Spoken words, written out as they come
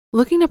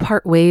Looking to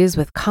part ways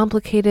with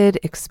complicated,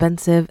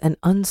 expensive, and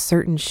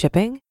uncertain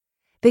shipping?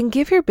 Then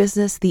give your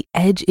business the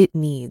edge it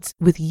needs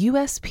with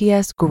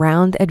USPS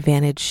Ground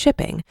Advantage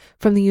shipping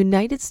from the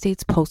United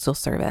States Postal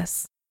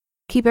Service.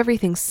 Keep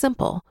everything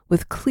simple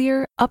with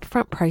clear,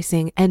 upfront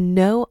pricing and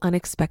no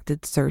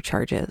unexpected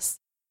surcharges.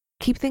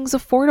 Keep things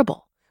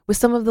affordable with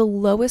some of the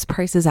lowest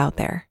prices out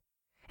there.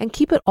 And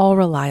keep it all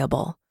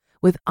reliable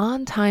with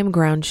on-time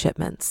ground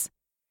shipments.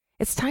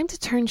 It's time to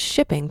turn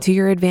shipping to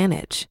your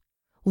advantage.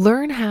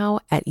 Learn how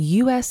at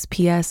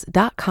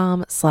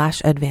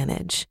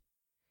USPS.com/advantage.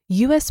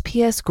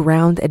 USPS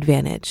Ground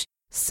Advantage.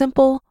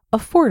 Simple,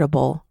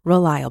 affordable,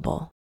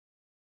 reliable.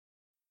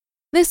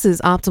 This is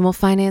Optimal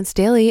Finance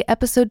Daily,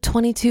 episode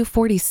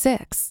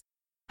 2246.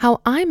 How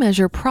I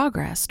Measure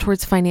Progress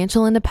Towards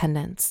Financial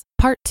Independence,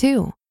 Part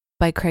 2,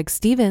 by Craig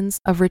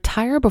Stevens of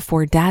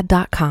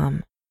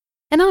RetireBeforeDad.com.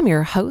 And I'm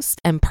your host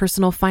and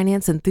personal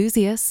finance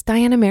enthusiast,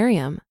 Diana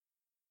Merriam.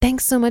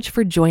 Thanks so much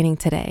for joining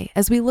today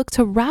as we look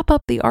to wrap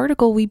up the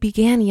article we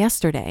began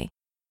yesterday.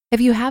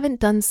 If you haven't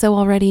done so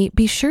already,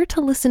 be sure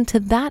to listen to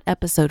that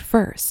episode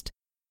first.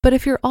 But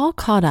if you're all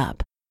caught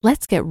up,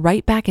 let's get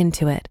right back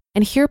into it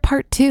and hear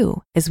part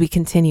 2 as we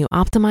continue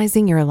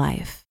optimizing your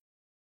life.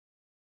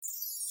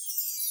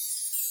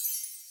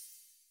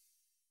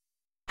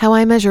 How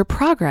I Measure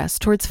Progress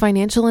Towards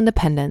Financial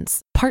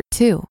Independence, Part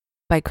 2,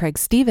 by Craig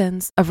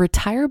Stevens of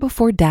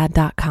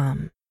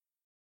RetireBeforeDad.com.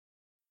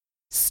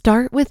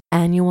 Start with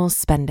annual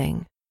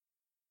spending.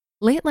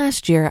 Late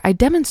last year, I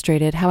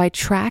demonstrated how I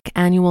track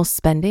annual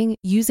spending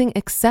using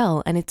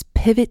Excel and its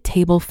pivot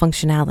table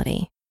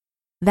functionality.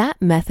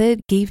 That method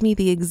gave me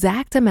the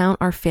exact amount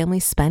our family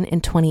spent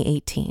in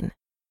 2018.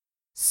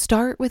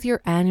 Start with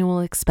your annual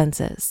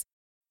expenses.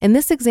 In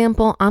this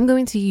example, I'm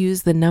going to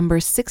use the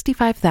number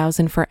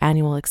 $65,000 for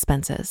annual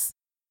expenses.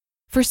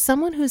 For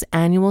someone whose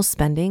annual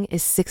spending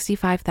is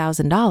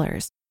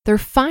 $65,000, their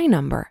FI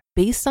number,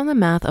 based on the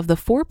math of the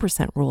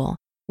 4% rule,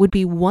 would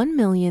be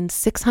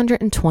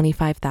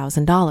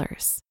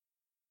 $1,625,000.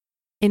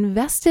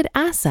 Invested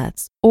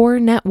assets or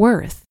net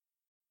worth.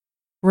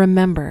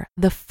 Remember,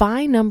 the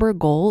FI number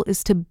goal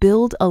is to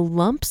build a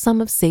lump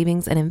sum of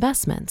savings and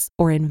investments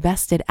or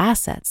invested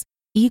assets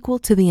equal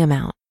to the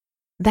amount.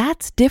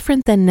 That's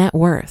different than net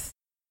worth.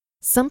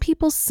 Some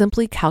people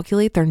simply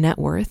calculate their net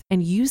worth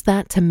and use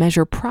that to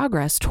measure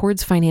progress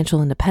towards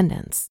financial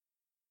independence.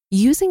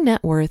 Using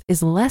net worth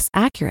is less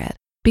accurate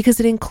because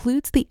it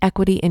includes the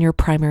equity in your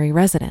primary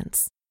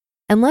residence.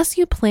 Unless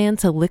you plan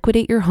to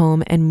liquidate your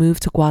home and move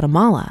to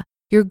Guatemala,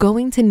 you're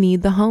going to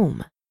need the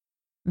home.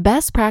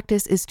 Best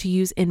practice is to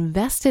use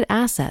invested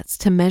assets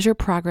to measure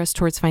progress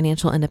towards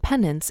financial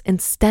independence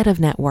instead of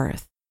net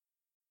worth.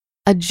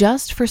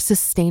 Adjust for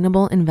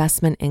sustainable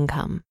investment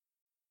income.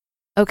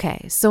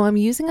 Okay, so I'm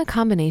using a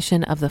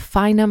combination of the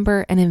FI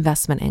number and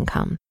investment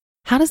income.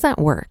 How does that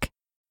work?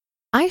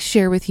 I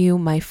share with you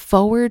my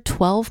forward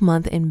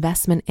 12-month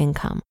investment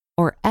income,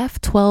 or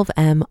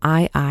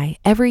F12MII,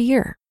 every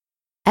year.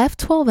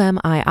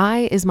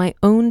 F12MII is my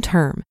own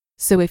term,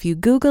 so if you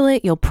Google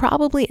it, you'll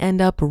probably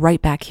end up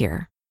right back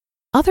here.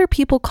 Other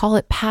people call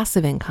it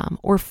passive income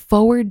or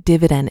forward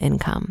dividend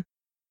income.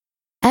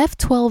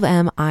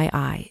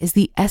 F12MII is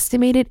the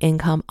estimated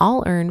income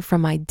I'll earn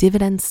from my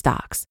dividend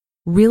stocks,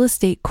 real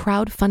estate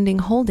crowdfunding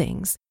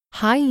holdings,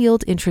 high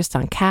yield interest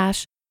on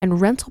cash, and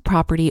rental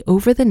property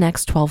over the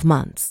next 12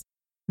 months.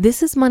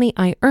 This is money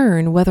I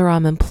earn whether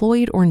I'm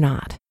employed or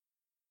not.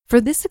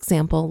 For this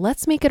example,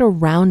 let's make it a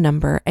round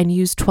number and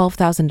use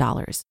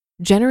 $12,000,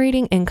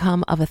 generating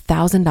income of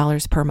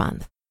 $1,000 per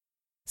month.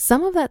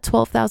 Some of that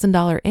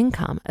 $12,000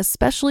 income,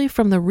 especially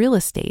from the real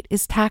estate,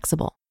 is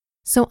taxable.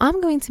 So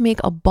I'm going to make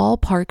a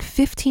ballpark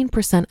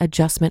 15%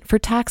 adjustment for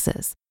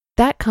taxes.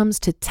 That comes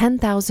to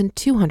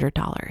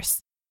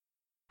 $10,200.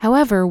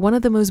 However, one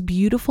of the most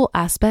beautiful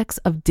aspects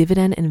of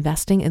dividend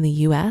investing in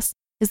the US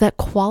is that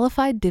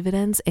qualified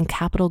dividends and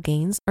capital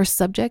gains are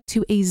subject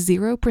to a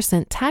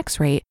 0% tax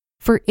rate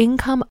for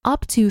income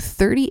up to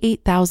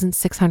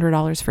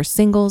 $38,600 for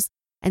singles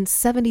and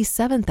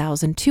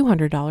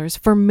 $77,200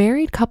 for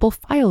married couple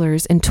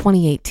filers in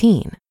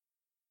 2018.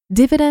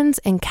 Dividends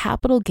and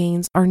capital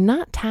gains are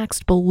not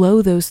taxed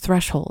below those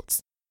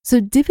thresholds. So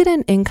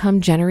dividend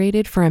income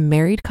generated for a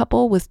married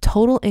couple with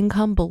total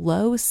income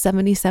below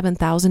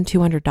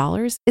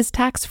 $77,200 is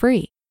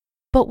tax-free,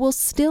 but we'll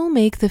still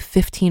make the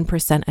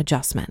 15%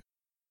 adjustment.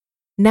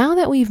 Now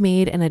that we've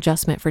made an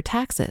adjustment for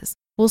taxes,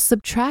 we'll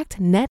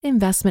subtract net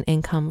investment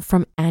income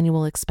from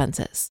annual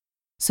expenses.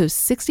 So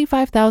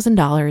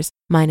 $65,000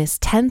 minus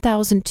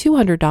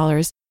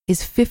 $10,200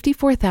 is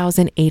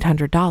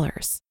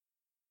 $54,800.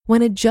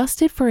 When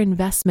adjusted for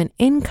investment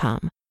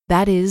income,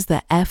 that is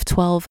the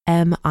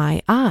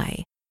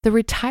F12MII, the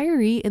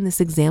retiree in this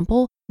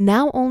example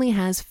now only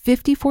has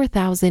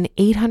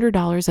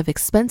 $54,800 of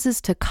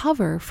expenses to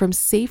cover from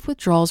safe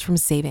withdrawals from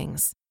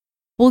savings.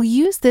 We'll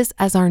use this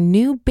as our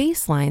new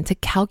baseline to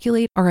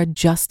calculate our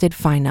adjusted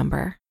FI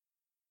number.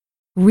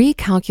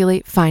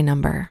 Recalculate FI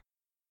number.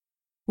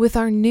 With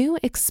our new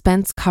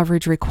expense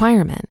coverage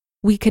requirement,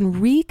 we can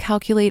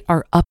recalculate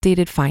our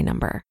updated FI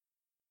number.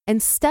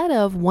 Instead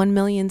of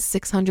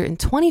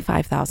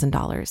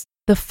 $1,625,000,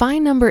 the FI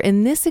number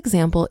in this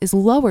example is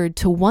lowered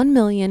to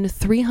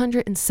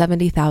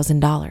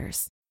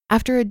 $1,370,000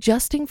 after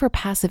adjusting for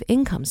passive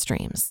income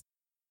streams.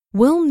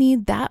 We'll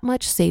need that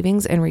much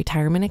savings in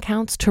retirement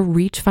accounts to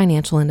reach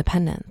financial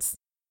independence.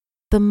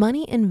 The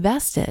money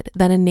invested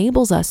that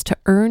enables us to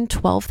earn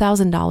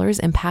 $12,000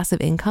 in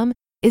passive income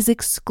is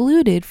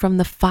excluded from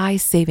the FI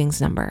savings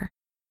number.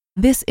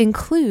 This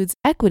includes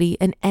equity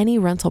in any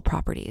rental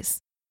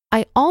properties.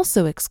 I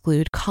also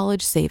exclude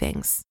college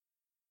savings.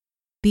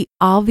 The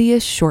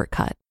obvious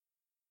shortcut.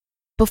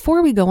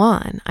 Before we go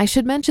on, I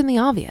should mention the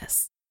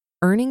obvious.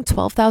 Earning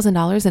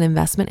 $12,000 in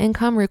investment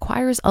income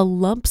requires a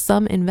lump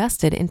sum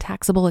invested in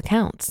taxable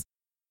accounts.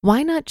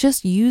 Why not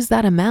just use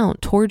that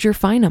amount towards your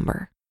FI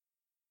number?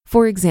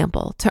 For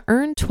example, to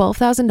earn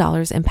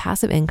 $12,000 in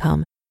passive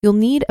income, you'll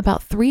need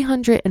about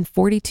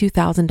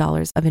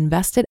 $342,000 of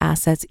invested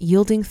assets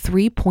yielding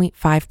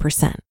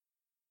 3.5%.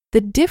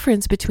 The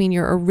difference between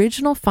your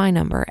original FI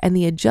number and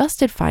the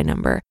adjusted FI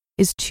number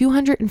is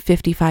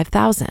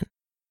 $255,000.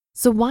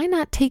 So why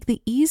not take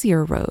the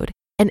easier road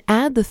and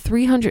add the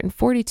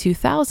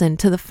 $342,000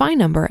 to the FI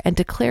number and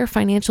declare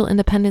financial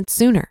independence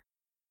sooner?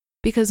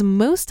 Because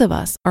most of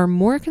us are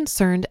more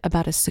concerned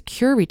about a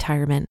secure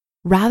retirement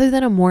rather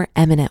than a more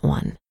imminent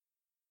one.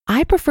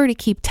 I prefer to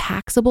keep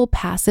taxable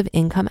passive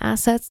income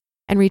assets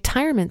and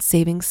retirement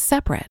savings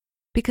separate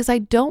because I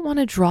don't want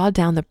to draw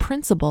down the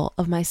principal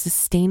of my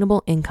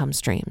sustainable income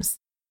streams.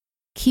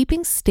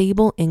 Keeping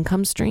stable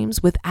income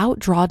streams without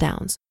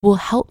drawdowns will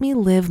help me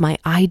live my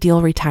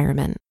ideal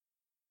retirement.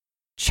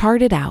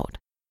 Chart it out.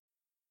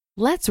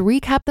 Let's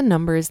recap the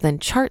numbers, then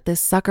chart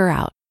this sucker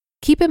out.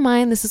 Keep in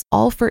mind this is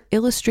all for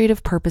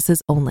illustrative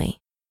purposes only.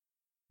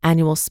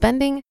 Annual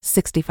spending,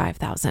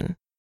 $65,000.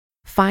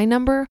 FI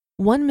number,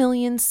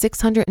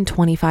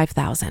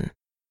 $1,625,000.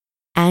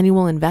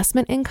 Annual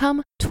investment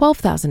income,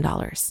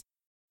 $12,000.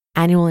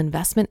 Annual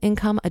investment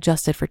income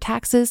adjusted for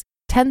taxes,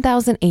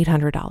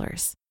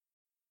 $10,800.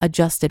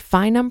 Adjusted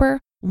FI number,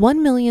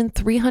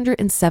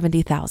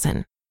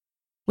 $1,370,000.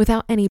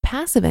 Without any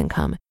passive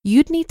income,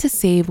 you'd need to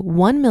save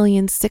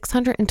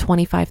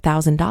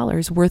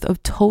 $1,625,000 worth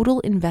of total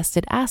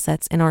invested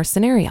assets in our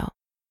scenario.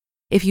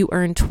 If you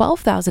earn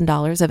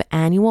 $12,000 of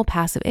annual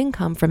passive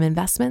income from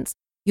investments,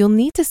 you'll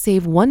need to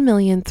save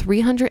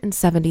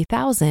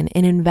 $1,370,000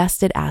 in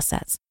invested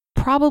assets,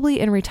 probably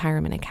in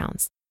retirement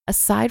accounts,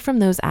 aside from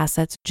those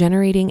assets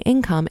generating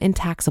income in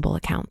taxable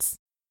accounts.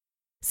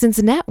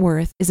 Since net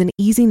worth is an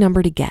easy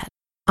number to get,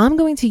 I'm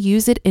going to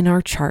use it in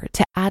our chart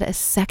to add a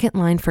second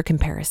line for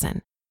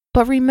comparison.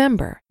 But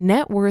remember,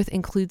 net worth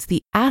includes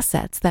the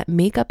assets that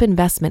make up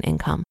investment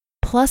income,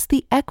 plus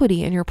the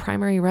equity in your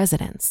primary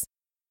residence.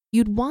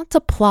 You'd want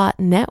to plot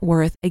net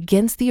worth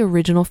against the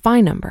original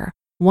FI number,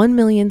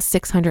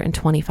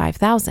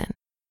 $1,625,000,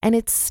 and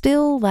it's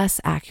still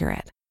less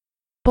accurate.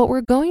 But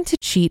we're going to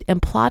cheat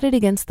and plot it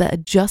against the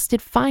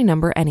adjusted FI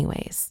number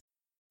anyways.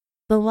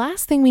 The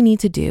last thing we need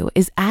to do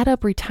is add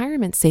up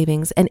retirement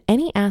savings and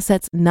any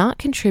assets not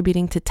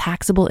contributing to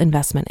taxable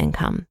investment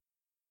income.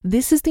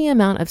 This is the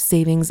amount of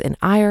savings in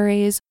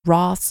IRAs,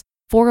 Roths,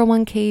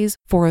 401ks,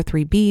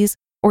 403bs,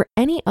 or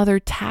any other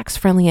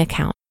tax-friendly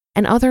account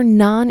and other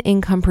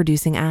non-income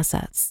producing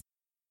assets.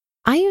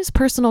 I use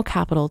Personal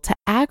Capital to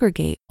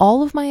aggregate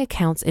all of my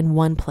accounts in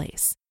one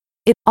place.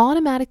 It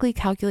automatically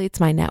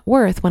calculates my net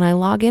worth when I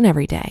log in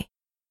every day.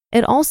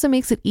 It also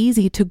makes it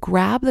easy to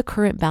grab the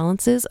current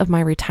balances of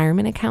my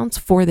retirement accounts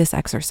for this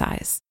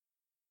exercise.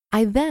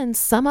 I then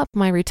sum up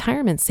my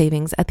retirement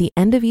savings at the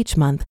end of each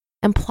month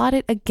and plot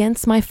it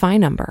against my FI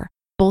number,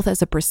 both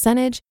as a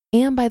percentage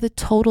and by the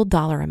total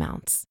dollar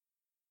amounts.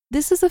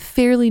 This is a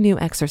fairly new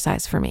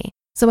exercise for me,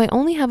 so I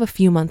only have a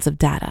few months of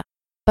data,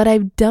 but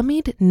I've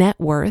dummied net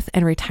worth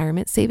and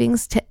retirement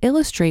savings to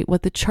illustrate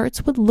what the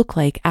charts would look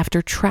like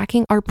after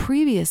tracking our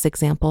previous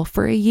example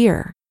for a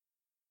year.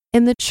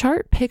 In the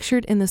chart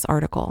pictured in this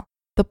article,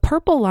 the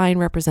purple line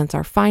represents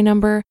our FI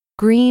number,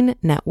 green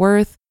net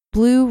worth,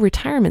 blue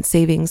retirement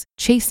savings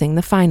chasing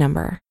the FI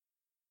number.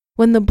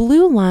 When the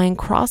blue line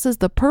crosses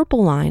the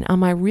purple line on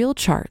my real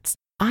charts,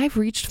 I've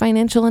reached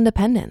financial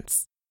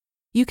independence.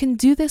 You can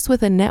do this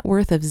with a net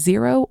worth of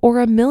 0 or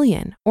 $1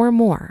 million or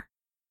more.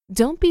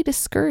 Don't be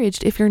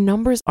discouraged if your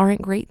numbers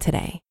aren't great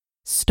today.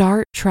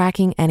 Start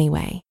tracking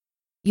anyway.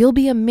 You'll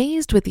be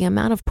amazed with the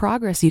amount of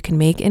progress you can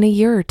make in a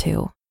year or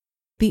two.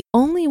 The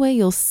only way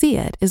you'll see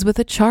it is with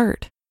a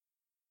chart.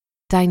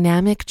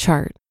 Dynamic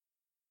chart.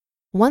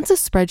 Once a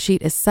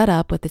spreadsheet is set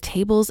up with the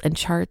tables and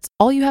charts,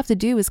 all you have to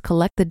do is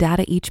collect the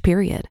data each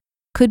period.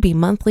 Could be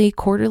monthly,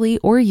 quarterly,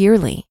 or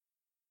yearly.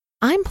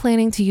 I'm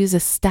planning to use a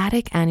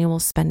static annual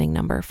spending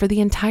number for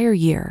the entire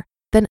year,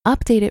 then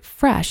update it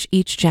fresh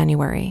each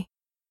January.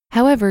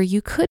 However,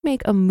 you could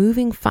make a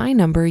moving FI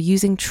number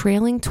using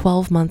trailing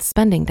 12-month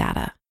spending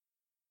data.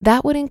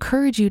 That would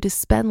encourage you to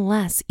spend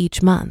less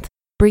each month,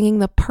 bringing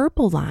the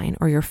purple line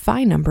or your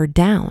FI number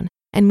down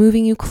and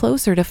moving you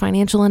closer to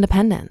financial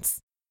independence.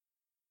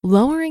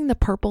 Lowering the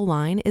purple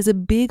line is a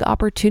big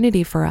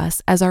opportunity for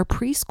us as our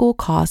preschool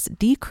costs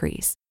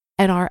decrease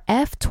and our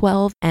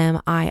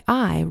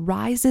F12MII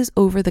rises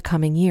over the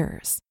coming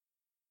years.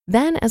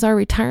 Then, as our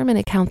retirement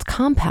accounts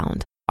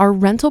compound, our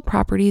rental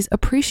properties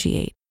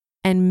appreciate,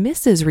 and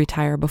Mrs.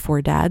 Retire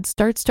Before Dad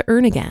starts to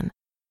earn again.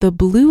 The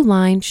blue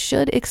line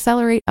should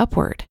accelerate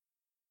upward.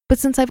 But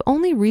since I've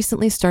only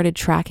recently started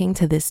tracking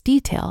to this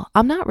detail,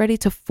 I'm not ready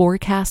to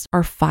forecast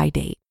our FI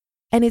date,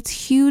 and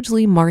it's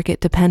hugely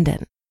market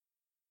dependent.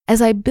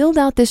 As I build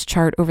out this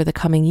chart over the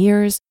coming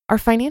years, our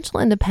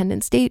financial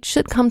independence date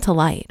should come to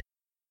light.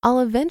 I'll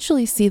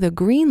eventually see the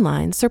green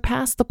line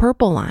surpass the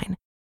purple line.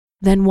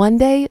 Then one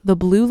day, the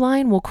blue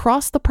line will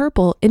cross the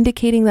purple,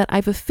 indicating that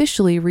I've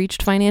officially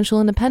reached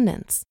financial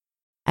independence,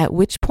 at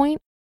which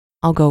point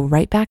I'll go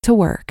right back to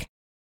work.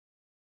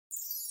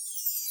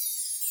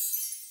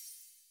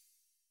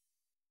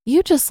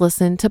 You just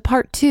listened to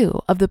part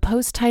 2 of the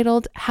post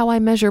titled How I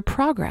Measure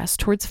Progress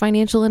Towards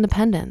Financial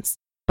Independence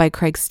by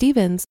Craig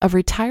Stevens of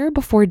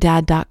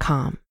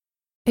retirebeforedad.com.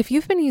 If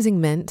you've been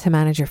using Mint to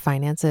manage your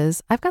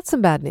finances, I've got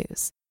some bad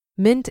news.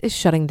 Mint is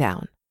shutting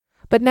down.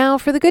 But now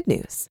for the good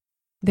news.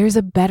 There's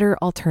a better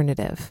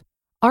alternative.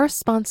 Our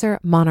sponsor,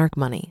 Monarch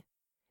Money.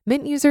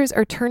 Mint users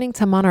are turning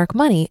to Monarch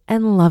Money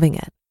and loving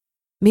it.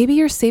 Maybe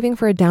you're saving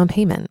for a down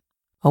payment,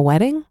 a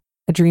wedding,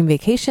 a dream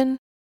vacation,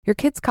 your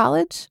kid's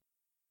college.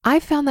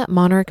 I've found that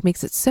Monarch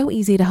makes it so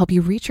easy to help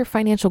you reach your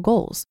financial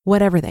goals,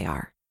 whatever they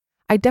are.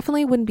 I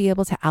definitely wouldn't be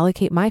able to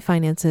allocate my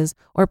finances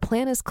or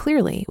plan as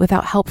clearly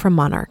without help from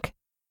Monarch.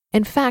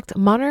 In fact,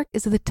 Monarch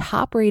is the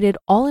top-rated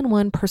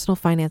all-in-one personal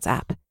finance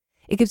app.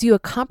 It gives you a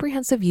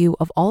comprehensive view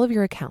of all of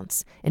your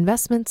accounts,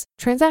 investments,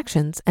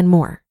 transactions, and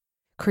more.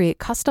 Create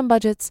custom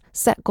budgets,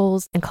 set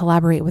goals, and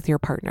collaborate with your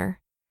partner.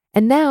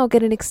 And now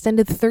get an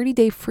extended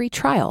 30-day free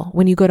trial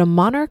when you go to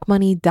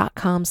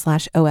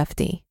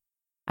monarchmoney.com/OFD.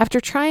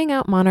 After trying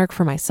out Monarch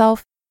for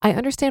myself, I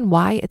understand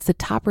why it's the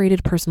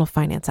top-rated personal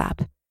finance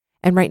app.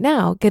 And right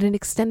now, get an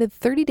extended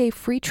 30-day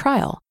free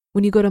trial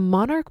when you go to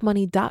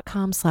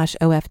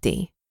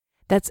monarchmoney.com/OFD.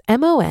 That's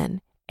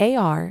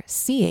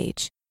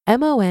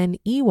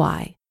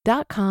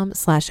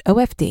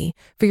monarchmoney.com/OFD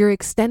for your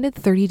extended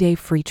 30-day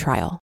free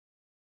trial.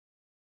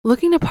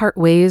 Looking to part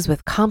ways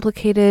with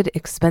complicated,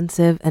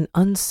 expensive, and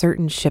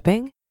uncertain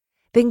shipping?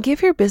 Then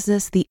give your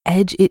business the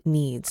edge it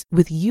needs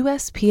with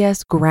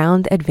USPS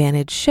Ground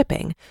Advantage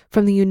shipping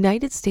from the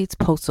United States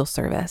Postal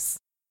Service.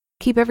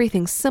 Keep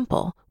everything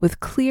simple with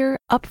clear,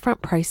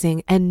 upfront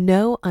pricing and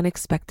no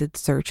unexpected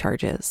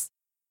surcharges.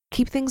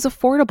 Keep things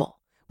affordable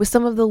with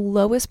some of the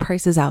lowest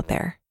prices out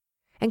there.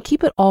 And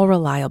keep it all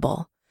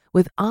reliable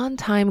with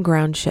on-time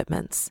ground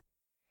shipments.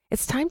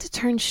 It's time to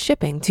turn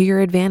shipping to your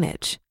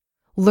advantage.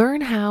 Learn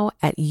how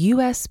at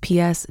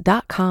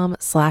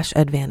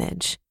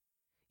USPS.com/advantage.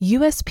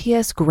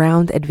 USPS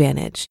Ground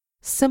Advantage.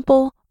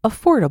 Simple,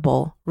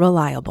 affordable,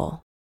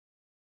 reliable.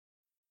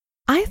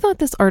 I thought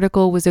this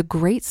article was a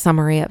great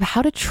summary of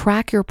how to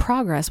track your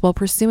progress while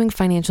pursuing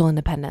financial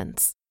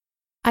independence.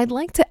 I'd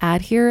like to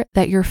add here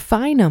that your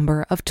FI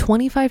number of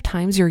 25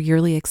 times your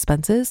yearly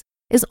expenses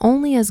is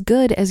only as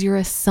good as your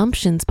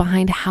assumptions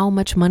behind how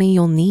much money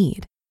you'll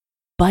need.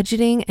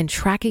 Budgeting and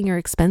tracking your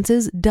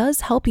expenses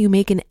does help you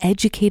make an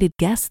educated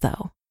guess,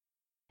 though.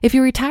 If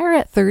you retire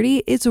at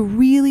 30, it's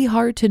really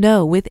hard to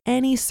know with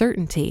any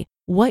certainty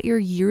what your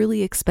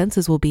yearly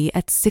expenses will be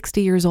at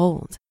 60 years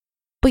old.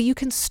 But you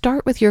can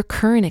start with your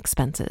current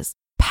expenses,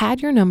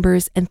 pad your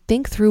numbers, and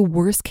think through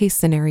worst-case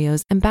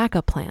scenarios and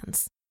backup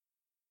plans.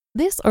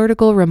 This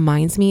article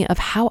reminds me of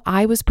how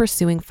I was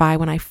pursuing FI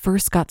when I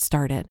first got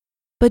started.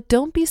 But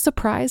don't be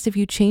surprised if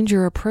you change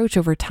your approach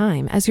over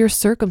time as your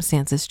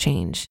circumstances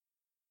change.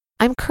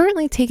 I'm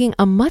currently taking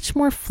a much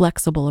more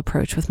flexible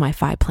approach with my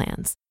FI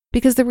plans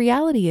because the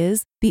reality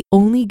is the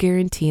only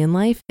guarantee in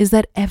life is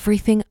that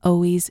everything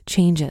always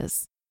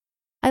changes.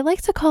 I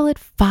like to call it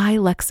FI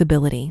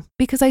flexibility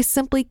because I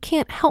simply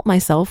can't help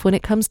myself when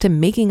it comes to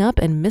making up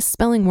and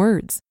misspelling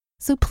words,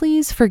 so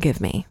please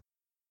forgive me.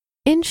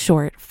 In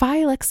short,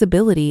 FI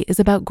flexibility is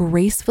about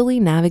gracefully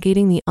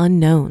navigating the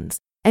unknowns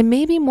and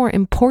maybe more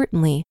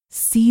importantly,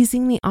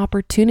 seizing the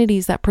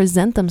opportunities that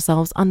present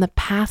themselves on the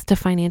path to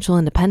financial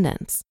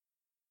independence.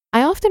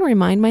 I often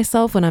remind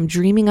myself when I'm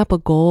dreaming up a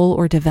goal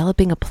or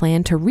developing a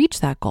plan to reach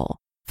that goal,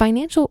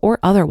 financial or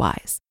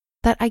otherwise,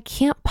 that I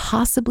can't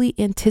possibly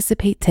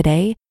anticipate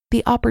today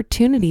the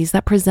opportunities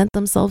that present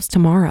themselves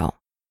tomorrow.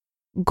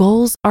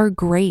 Goals are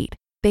great.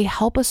 They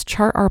help us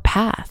chart our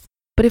path.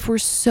 But if we're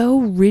so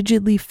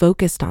rigidly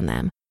focused on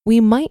them,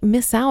 we might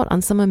miss out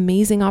on some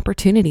amazing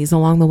opportunities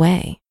along the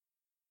way.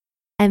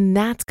 And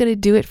that's going to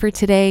do it for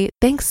today.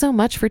 Thanks so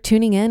much for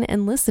tuning in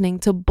and listening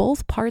to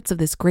both parts of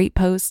this great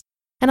post.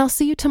 And I'll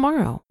see you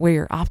tomorrow where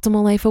your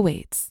optimal life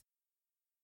awaits.